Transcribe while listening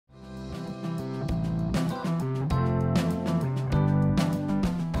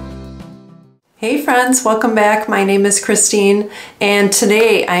Hey friends, welcome back. My name is Christine, and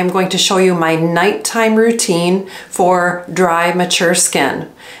today I am going to show you my nighttime routine for dry, mature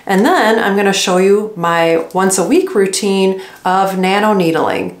skin. And then I'm going to show you my once a week routine of nano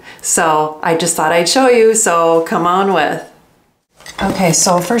needling. So I just thought I'd show you, so come on with. Okay,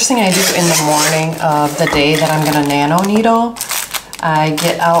 so first thing I do in the morning of the day that I'm going to nano needle, I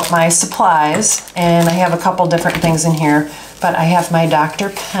get out my supplies, and I have a couple different things in here, but I have my Dr.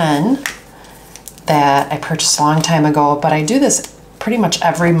 pen that I purchased a long time ago, but I do this pretty much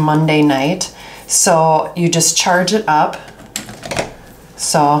every Monday night. So you just charge it up.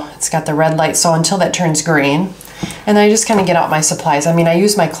 So it's got the red light, so until that turns green. And then I just kind of get out my supplies. I mean, I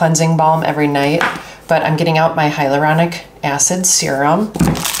use my cleansing balm every night, but I'm getting out my hyaluronic acid serum.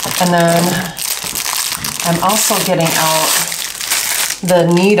 And then I'm also getting out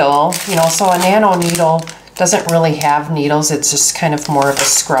the needle, you know, so a nano needle doesn't really have needles. It's just kind of more of a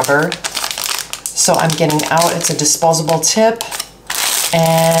scrubber. So I'm getting out, it's a disposable tip,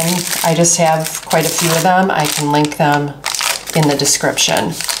 and I just have quite a few of them. I can link them in the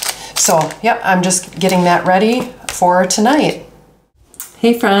description. So, yep, I'm just getting that ready for tonight.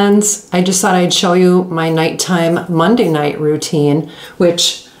 Hey friends, I just thought I'd show you my nighttime Monday night routine,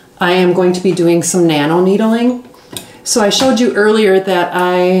 which I am going to be doing some nano needling. So I showed you earlier that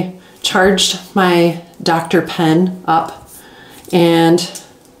I charged my Dr. pen up, and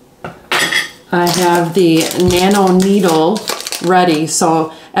I have the nano needle ready.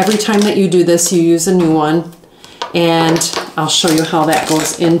 So every time that you do this, you use a new one, and I'll show you how that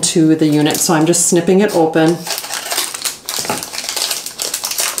goes into the unit. So I'm just snipping it open,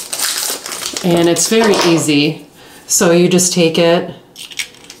 and it's very easy. So you just take it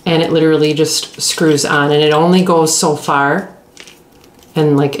and it literally just screws on, and it only goes so far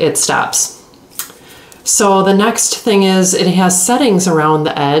and like it stops. So the next thing is it has settings around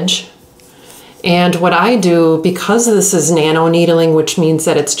the edge. And what I do, because this is nano needling, which means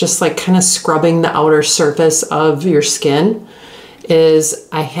that it's just like kind of scrubbing the outer surface of your skin, is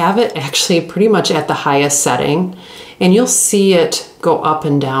I have it actually pretty much at the highest setting, and you'll see it go up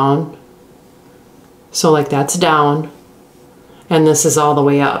and down. So like that's down, and this is all the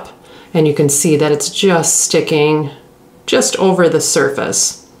way up. And you can see that it's just sticking just over the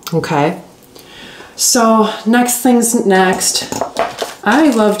surface, okay? So next thing's next. I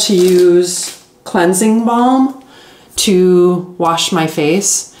love to use cleansing balm to wash my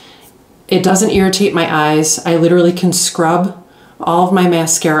face. It doesn't irritate my eyes. I literally can scrub all of my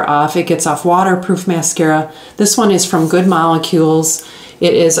mascara off. It gets off waterproof mascara. This one is from Good Molecules.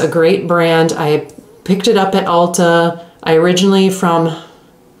 It is a great brand. I picked it up at Ulta. I originally from,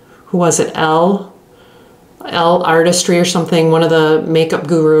 who was it, L Artistry or something, one of the makeup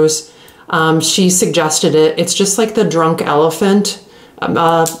gurus. She suggested it. It's just like the Drunk Elephant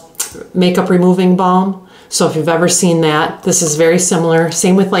makeup removing balm. So if you've ever seen that, this is very similar.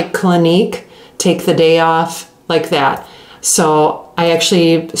 Same with like Clinique, take the day off, like that. So I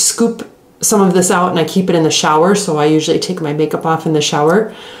actually scoop some of this out and I keep it in the shower. So I usually take my makeup off in the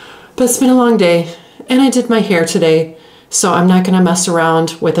shower. But it's been a long day, and I did my hair today. So I'm not gonna mess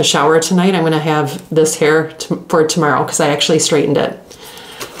around with a shower tonight. I'm gonna have this hair for tomorrow because I actually straightened it.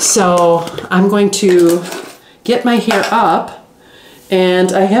 So I'm going to get my hair up.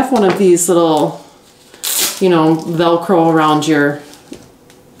 And I have one of these little, you know, Velcro around your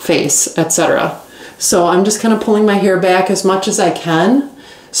face, etc. So I'm just kind of pulling my hair back as much as I can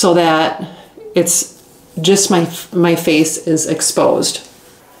so that it's just my face is exposed.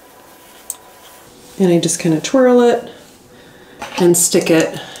 And I just kind of twirl it and stick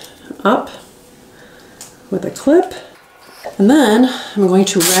it up with a clip. And then I'm going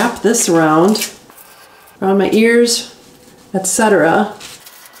to wrap this around my ears, etc.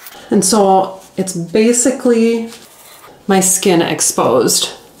 And so it's basically my skin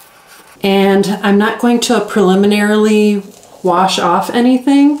exposed. And I'm not going to preliminarily wash off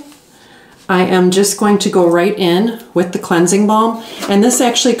anything. I am just going to go right in with the cleansing balm. And this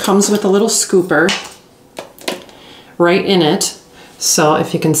actually comes with a little scooper right in it. So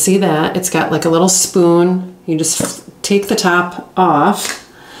if you can see that, it's got like a little spoon. You just take the top off,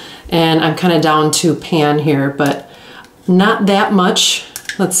 and I'm kind of down to pan here, but not that much.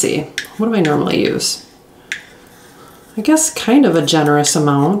 Let's see, what do I normally use? I guess kind of a generous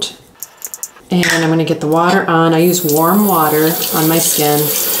amount. And I'm gonna get the water on. I use warm water on my skin.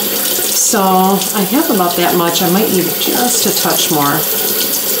 So I have about that much. I might need just a touch more.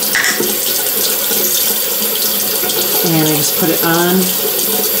 And I just put it on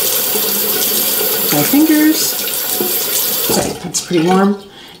my fingers. Okay, that's pretty warm.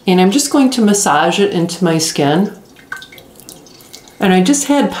 And I'm just going to massage it into my skin. And I just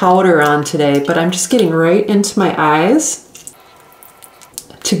had powder on today, but I'm just getting right into my eyes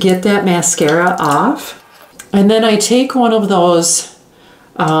to get that mascara off. And then I take one of those,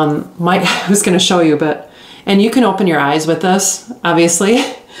 I was gonna show you, and you can open your eyes with this, obviously,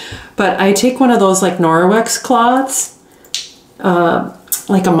 but I take one of those like Norwex cloths,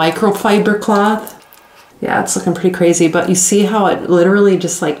 like a microfiber cloth. Yeah, it's looking pretty crazy, but you see how it literally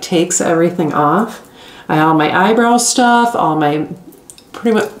just like takes everything off? All my eyebrow stuff, all my,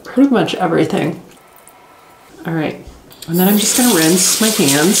 pretty much everything. All right, and then I'm just gonna rinse my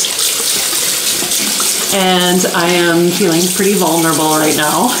hands. And I am feeling pretty vulnerable right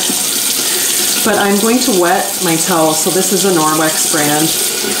now. But I'm going to wet my towel. So this is a Norwex brand.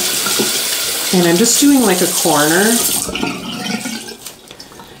 And I'm just doing like a corner.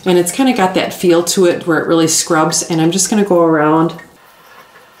 And it's kind of got that feel to it where it really scrubs. And I'm just gonna go around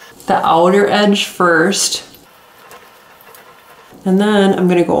the outer edge first. And then I'm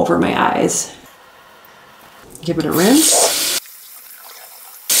gonna go over my eyes. Give it a rinse.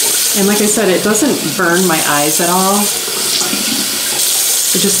 And like I said, it doesn't burn my eyes at all.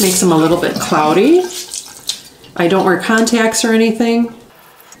 It just makes them a little bit cloudy. I don't wear contacts or anything.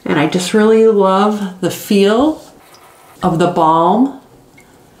 And I just really love the feel of the balm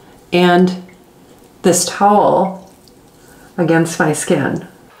and this towel against my skin.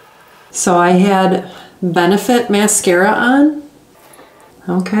 So I had Benefit mascara on.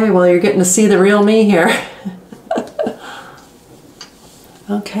 Okay, well, you're getting to see the real me here.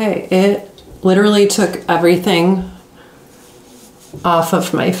 Okay, it literally took everything off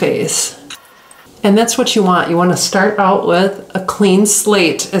of my face. And that's what you want. You want to start out with a clean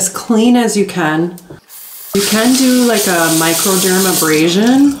slate, as clean as you can. You can do like a microderm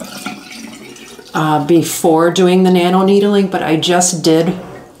abrasion before doing the nano needling, but I just did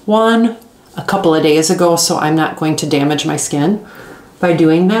one a couple of days ago, so I'm not going to damage my skin by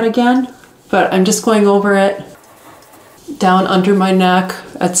doing that again. But I'm just going over it, down under my neck,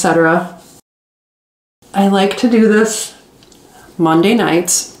 etc. I like to do this Monday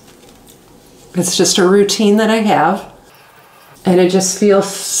nights. It's just a routine that I have. And it just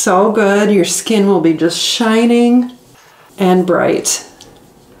feels so good. Your skin will be just shining and bright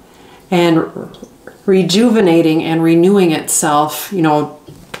and rejuvenating and renewing itself, you know,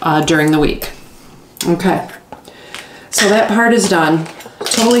 during the week. Okay, so that part is done,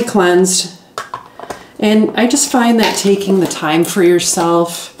 totally cleansed. And I just find that taking the time for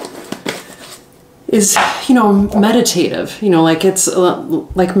yourself is, you know, meditative, you know, like it's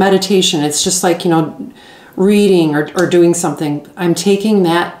like meditation. It's just like, you know, reading or doing something. I'm taking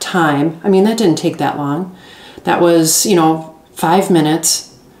that time. I mean, that didn't take that long. That was, you know, 5 minutes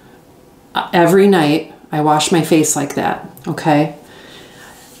every night. I wash my face like that, okay?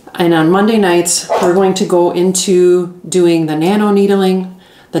 And on Monday nights, we're going to go into doing the nano needling,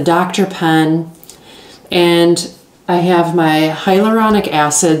 the Dr. Pen, and I have my hyaluronic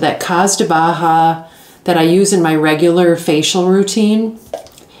acid, that Cos Baja that I use in my regular facial routine.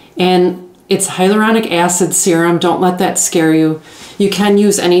 And it's hyaluronic acid serum. Don't let that scare you. You can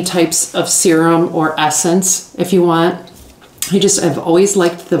use any types of serum or essence if you want. I've always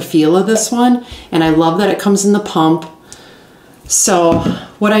liked the feel of this one, and I love that it comes in the pump. So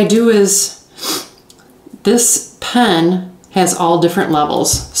what I do is, this pen has all different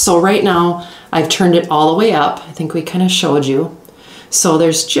levels. So right now I've turned it all the way up. I think we kind of showed you. So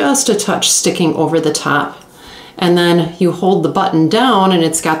there's just a touch sticking over the top. And then you hold the button down and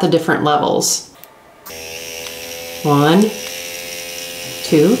it's got the different levels. 1,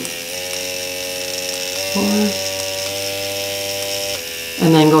 2, 4,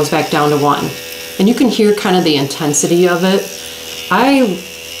 and then goes back down to 1. And you can hear kind of the intensity of it. I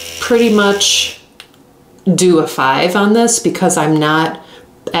pretty much do a 5 on this because I'm not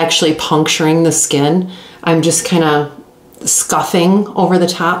actually puncturing the skin. I'm just kind of scuffing over the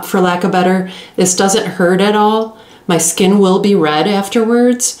top, for lack of better. This doesn't hurt at all. My skin will be red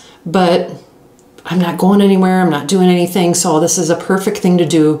afterwards, but I'm not going anywhere. I'm not doing anything. So this is a perfect thing to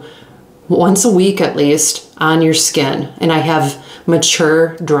do once a week at least on your skin. And I have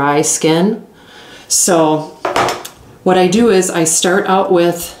mature, dry skin. So what I do is I start out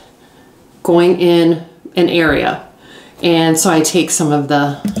with going in an area. And so I take some of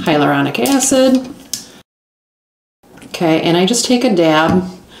the hyaluronic acid. Okay, and I just take a dab.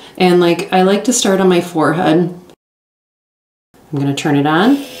 And like, I like to start on my forehead. I'm gonna turn it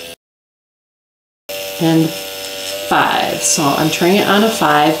on. And 5. So I'm turning it on a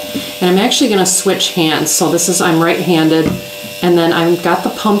 5. And I'm actually gonna switch hands. So this is, I'm right-handed. And then I've got the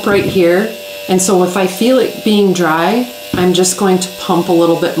pump right here. And so if I feel it being dry, I'm just going to pump a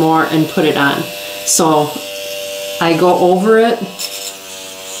little bit more and put it on. So I go over it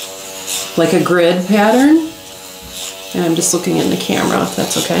like a grid pattern. And I'm just looking in the camera, if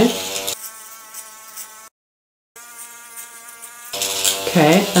that's okay.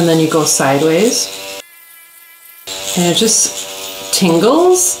 Okay, and then you go sideways. And it just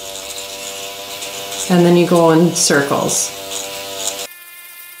tingles. And then you go in circles.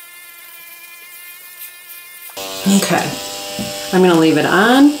 Okay, I'm gonna leave it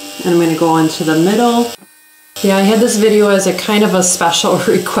on, and I'm gonna go into the middle. Yeah, I had this video as a kind of a special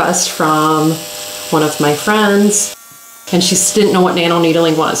request from one of my friends, and she didn't know what nano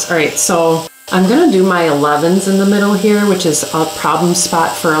needling was. All right, so I'm gonna do my 11s in the middle here, which is a problem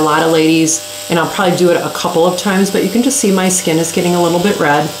spot for a lot of ladies, and I'll probably do it a couple of times, but you can just see my skin is getting a little bit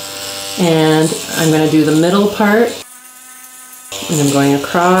red. And I'm gonna do the middle part, and I'm going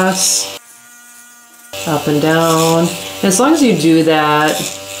across, up and down. And as long as you do that,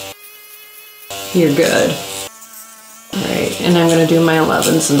 you're good. All right, and I'm gonna do my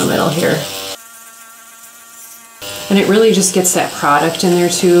 11s in the middle here. And it really just gets that product in there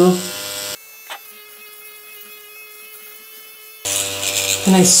too.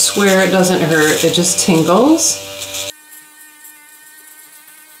 And I swear it doesn't hurt, it just tingles.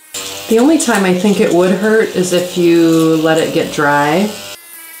 The only time I think it would hurt is if you let it get dry.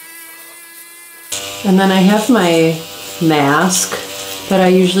 And then I have my mask that I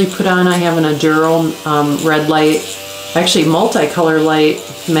usually put on. I have an Enduro red light, actually multicolor light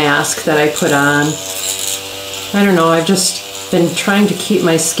mask that I put on. I don't know, I've just been trying to keep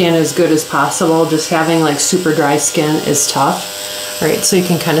my skin as good as possible. Just having like super dry skin is tough. All right, so you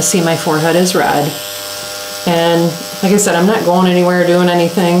can kind of see my forehead is red. And like I said, I'm not going anywhere, doing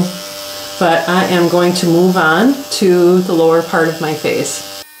anything, but I am going to move on to the lower part of my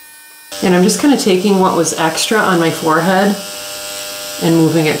face. And I'm just kind of taking what was extra on my forehead and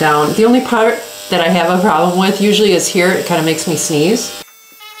moving it down. The only part that I have a problem with usually is here. It kind of makes me sneeze.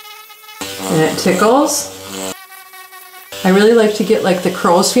 And it tickles. I really like to get like the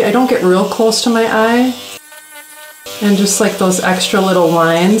crow's feet. I don't get real close to my eye. And just like those extra little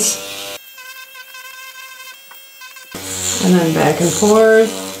lines. And then back and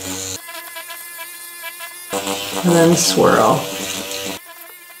forth. And then swirl.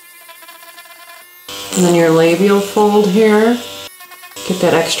 And then your labial fold here. Get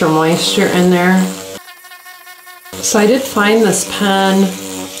that extra moisture in there. So I did find this pen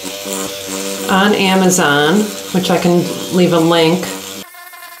on Amazon, which I can leave a link.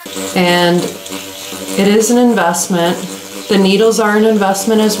 And it is an investment. The needles are an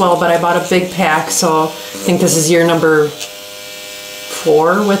investment as well, but I bought a big pack, so I think this is year number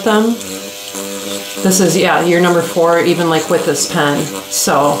 4 with them. This is, yeah, year number 4, even like with this pen.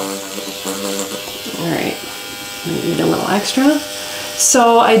 So, all right, need a little extra.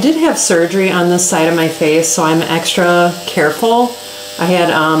 So I did have surgery on this side of my face, so I'm extra careful. I had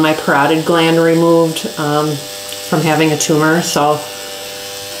my parotid gland removed from having a tumor, so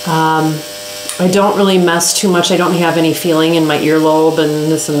I don't really mess too much. I don't have any feeling in my earlobe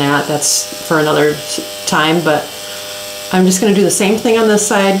and this and that. That's for another time, but I'm just going to do the same thing on this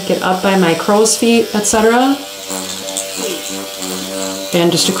side, get up by my crow's feet, etc.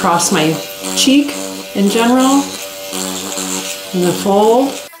 And just across my cheek in general. And the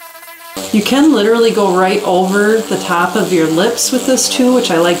fold. You can literally go right over the top of your lips with this too,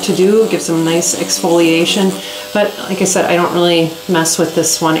 which I like to do. It gives them nice exfoliation. But like I said, I don't really mess with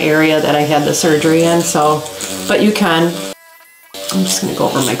this one area that I had the surgery in, so, but you can. I'm just gonna go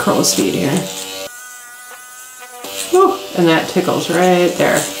over my crow's feet here. Whew, and that tickles right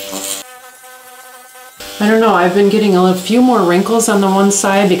there. I don't know, I've been getting a few more wrinkles on the one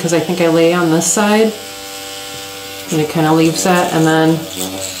side because I think I lay on this side. And it kind of leaves that, and then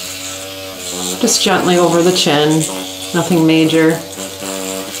just gently over the chin, nothing major.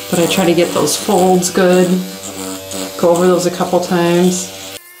 But I try to get those folds good. Go over those a couple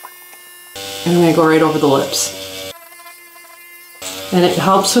times. And I'm gonna go right over the lips. And it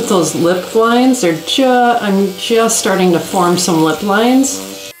helps with those lip lines. I'm just starting to form some lip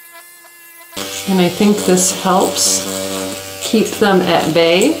lines. And I think this helps keep them at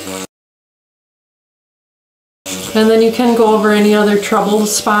bay. And then you can go over any other trouble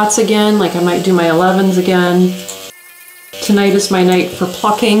spots again, like I might do my 11s again. Tonight is my night for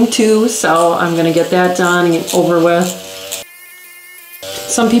plucking too, so I'm gonna get that done and get over with.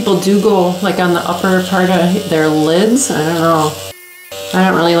 Some people do go like on the upper part of their lids. I don't know. I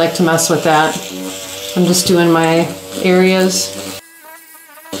don't really like to mess with that. I'm just doing my areas.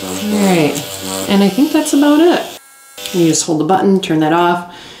 Alright, and I think that's about it. You just hold the button, turn that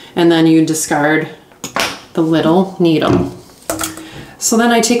off, and then you discard the little needle. So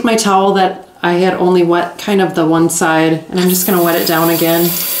then I take my towel that I had only wet kind of the one side, and I'm just gonna wet it down again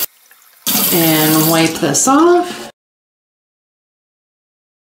and wipe this off.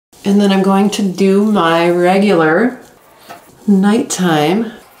 And then I'm going to do my regular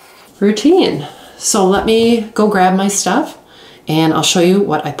nighttime routine. So let me go grab my stuff and I'll show you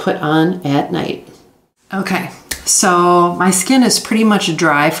what I put on at night. Okay, so my skin is pretty much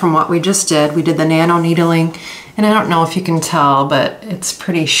dry from what we just did. We did the nano needling, and I don't know if you can tell, but it's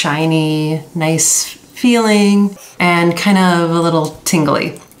pretty shiny, nice feeling, and kind of a little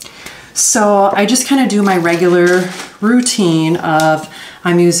tingly. So I just kind of do my regular routine of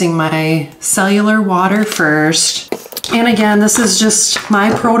I'm using my cellular water first. And again, this is just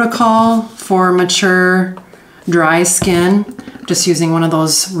my protocol for mature, dry skin. Just using one of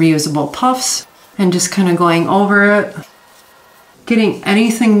those reusable puffs and just kind of going over it, getting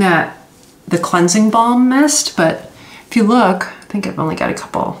anything that the cleansing balm missed. But if you look, I think I've only got a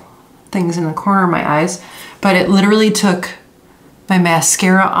couple things in the corner of my eyes, but it literally took my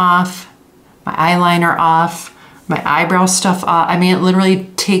mascara off, my eyeliner off, my eyebrow stuff off. I mean, it literally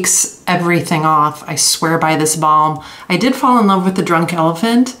takes everything off. I swear by this balm. I did fall in love with the Drunk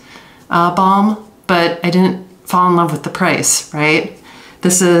Elephant balm, but I didn't fall in love with the price, right?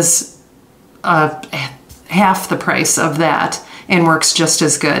 This is half the price of that and works just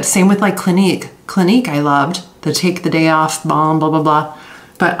as good. Same with like Clinique. Clinique I loved, the Take the Day Off balm, blah, blah, blah.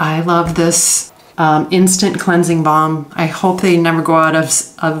 But I love this instant cleansing balm. I hope they never go out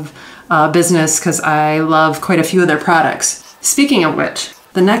of business because I love quite a few of their products. Speaking of which,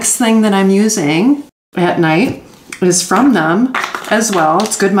 the next thing that I'm using at night is from them as well.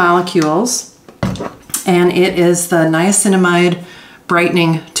 It's Good Molecules, and it is the Niacinamide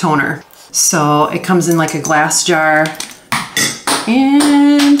Brightening Toner. So it comes in like a glass jar,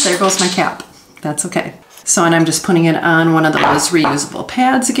 and there goes my cap. That's okay. So, and I'm just putting it on one of those reusable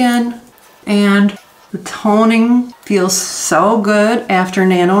pads again, and the toning feels so good after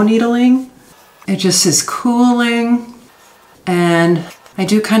nano needling. It just is cooling, and I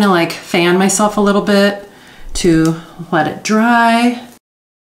do kind of like fan myself a little bit to let it dry.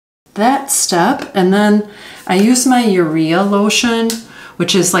 That step, and then I use my urea lotion,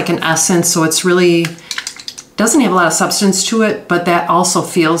 which is like an essence, so it's really doesn't have a lot of substance to it, but that also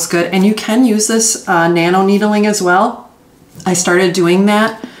feels good. And you can use this nano needling as well. I started doing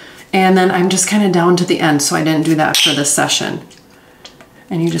that, and then I'm just kind of down to the end, so I didn't do that for this session.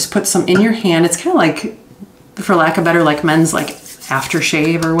 And you just put some in your hand. It's kind of like, for lack of better, like men's like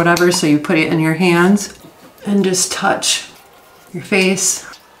aftershave or whatever. So you put it in your hands and just touch your face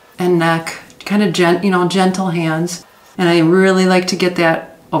and neck, kind of gentle hands. And I really like to get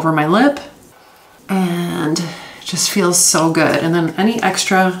that over my lip, and it just feels so good. And then any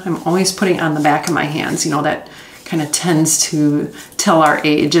extra, I'm always putting on the back of my hands. You know, that kind of tends to tell our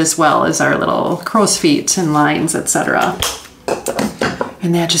age as well as our little crow's feet and lines, etc.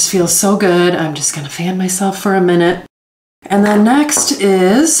 And that just feels so good. I'm just gonna fan myself for a minute. And then next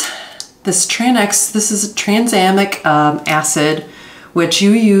is this this is a tranexamic acid, which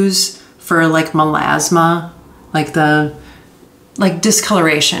you use for like melasma, like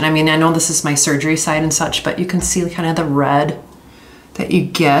discoloration. I mean, I know this is my surgery side and such, but you can see kind of the red that you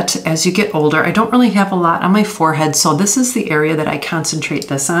get as you get older. I don't really have a lot on my forehead, so this is the area that I concentrate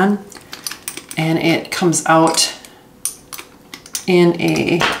this on. And it comes out in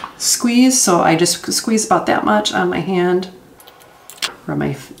a squeeze, so I just squeeze about that much on my hand. Rub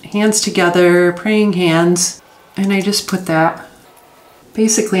my hands together, praying hands, and I just put that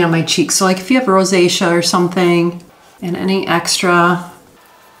basically on my cheeks. So like if you have rosacea or something, and any extra,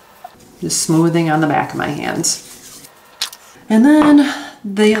 just smoothing on the back of my hands. And then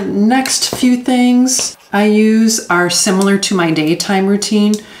the next few things I use are similar to my daytime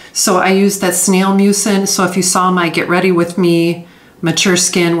routine. So I use that Snail Mucin. So if you saw my Get Ready With Me mature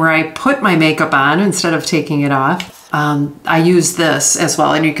skin where I put my makeup on instead of taking it off, I use this as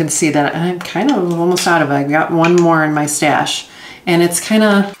well. And you can see that I'm kind of almost out of it. I got one more in my stash, and it's kind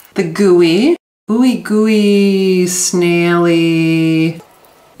of the gooey, snaily,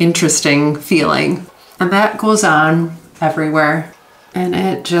 interesting feeling. And that goes on everywhere. And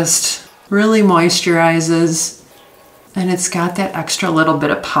it just really moisturizes. And it's got that extra little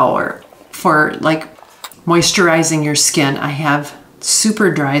bit of power for like moisturizing your skin. I have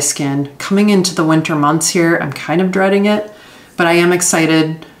super dry skin. Coming into the winter months here, I'm kind of dreading it, but I am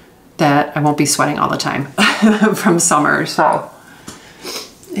excited that I won't be sweating all the time from summer. So,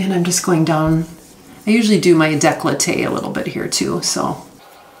 and I'm just going down. I usually do my décolleté a little bit here too, so.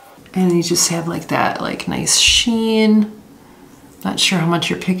 And you just have like that like nice sheen. Not sure how much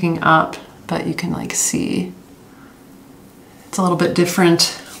you're picking up, but you can like see. It's a little bit different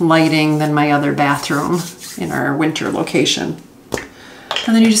lighting than my other bathroom in our winter location.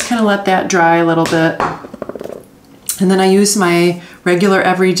 And then you just kind of let that dry a little bit. And then I use my regular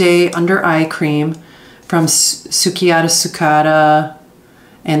everyday under eye cream from Sukoyaka Suhada,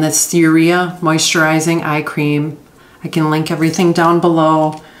 and that's the Urea Moisturizing Eye Cream. I can link everything down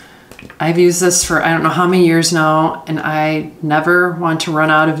below. I've used this for I don't know how many years now, and I never want to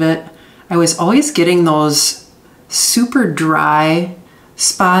run out of it. I was always getting those super dry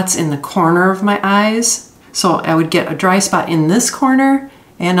spots in the corner of my eyes. So I would get a dry spot in this corner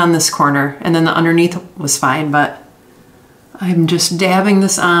and on this corner, and then the underneath was fine, but I'm just dabbing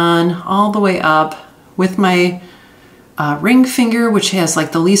this on all the way up with my ring finger, which has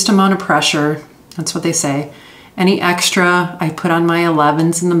like the least amount of pressure. That's what they say. Any extra I put on my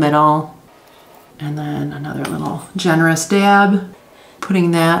 11s in the middle, and then another little generous dab,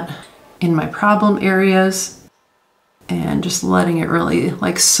 putting that in my problem areas and just letting it really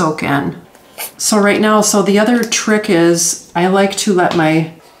like soak in. So right now, so the other trick is I like to let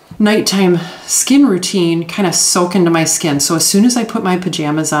my nighttime skin routine kind of soak into my skin. So as soon as I put my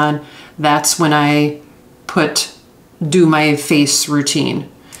pajamas on, that's when I do my face routine.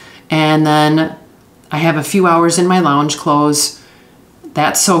 And then I have a few hours in my lounge clothes,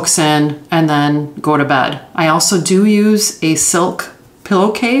 that soaks in, and then go to bed. I also do use a silk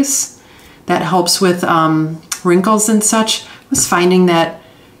pillowcase that helps with wrinkles and such. I was finding that,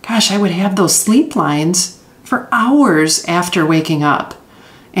 gosh, I would have those sleep lines for hours after waking up.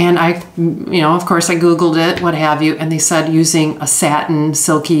 And I, you know, of course I Googled it, what have you, and they said using a satin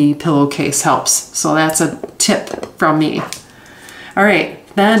silky pillowcase helps. So that's a tip from me. All right,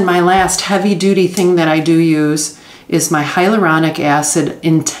 then my last heavy duty thing that I do use is my hyaluronic acid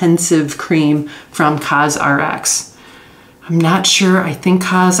intensive cream from Cos RX. I'm not sure, I think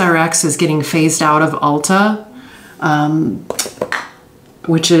Cos RX is getting phased out of Ulta,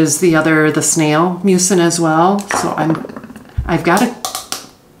 which is the Snail Mucin as well. So I've got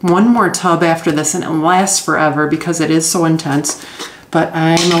one more tub after this, and it lasts forever because it is so intense, but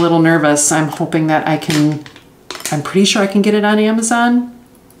I'm a little nervous. I'm hoping that I'm pretty sure I can get it on Amazon,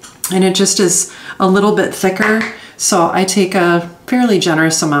 and it just is a little bit thicker. So I take a fairly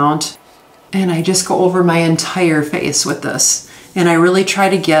generous amount and I just go over my entire face with this. And I really try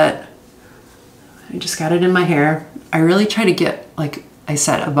to get, I just got it in my hair. I really try to get, like I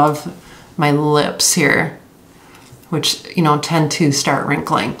said, above my lips here, which, you know, tend to start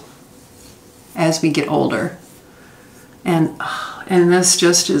wrinkling as we get older. And this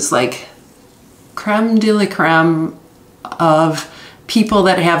just is like creme de la creme of people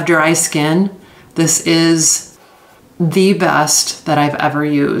that have dry skin. This is the best that I've ever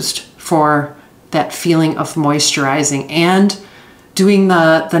used for that feeling of moisturizing and doing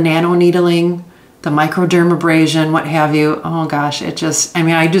the nano needling, the microdermabrasion, what have you. Oh gosh, it just, I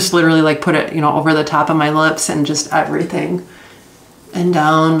mean, I just literally like put it, you know, over the top of my lips and just everything, and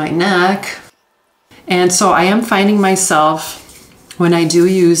down my neck. And so I am finding myself, when I do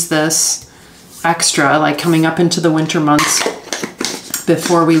use this extra, like coming up into the winter months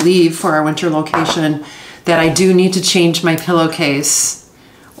before we leave for our winter location, that I do need to change my pillowcase,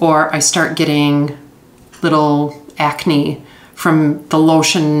 or I start getting little acne from the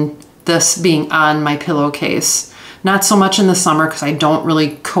lotion, this being on my pillowcase. Not so much in the summer because I don't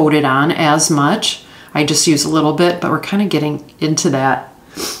really coat it on as much. I just use a little bit, but we're kind of getting into that.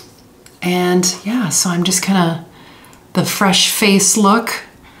 And yeah, so I'm just kind of the fresh face look.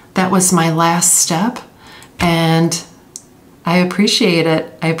 That was my last step, and I appreciate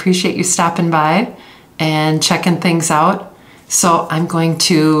it. I appreciate you stopping by and checking things out. So I'm going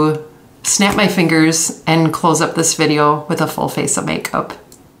to snap my fingers and close up this video with a full face of makeup.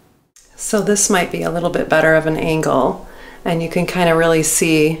 So this might be a little bit better of an angle, and you can kind of really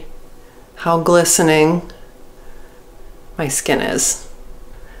see how glistening my skin is.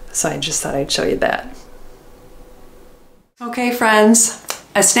 So I just thought I'd show you that. Okay friends,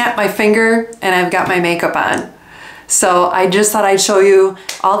 I snapped my finger and I've got my makeup on. So I just thought I'd show you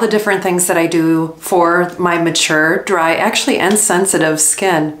all the different things that I do for my mature, dry, actually, and sensitive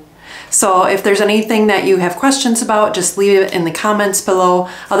skin. So if there's anything that you have questions about, just leave it in the comments below.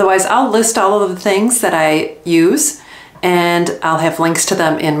 Otherwise, I'll list all of the things that I use, and I'll have links to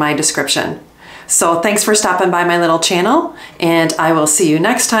them in my description. So thanks for stopping by my little channel, and I will see you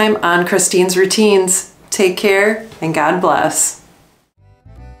next time on Christine's Routines. Take care, and God bless.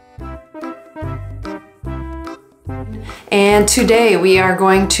 And today we are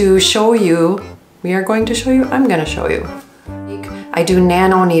going to show you, I'm going to show you. I do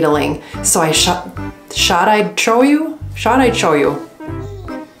nano needling. So I shot I'd show you.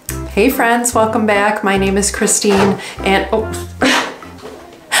 Hey friends, welcome back. My name is Christine, and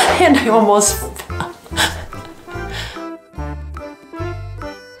and I almost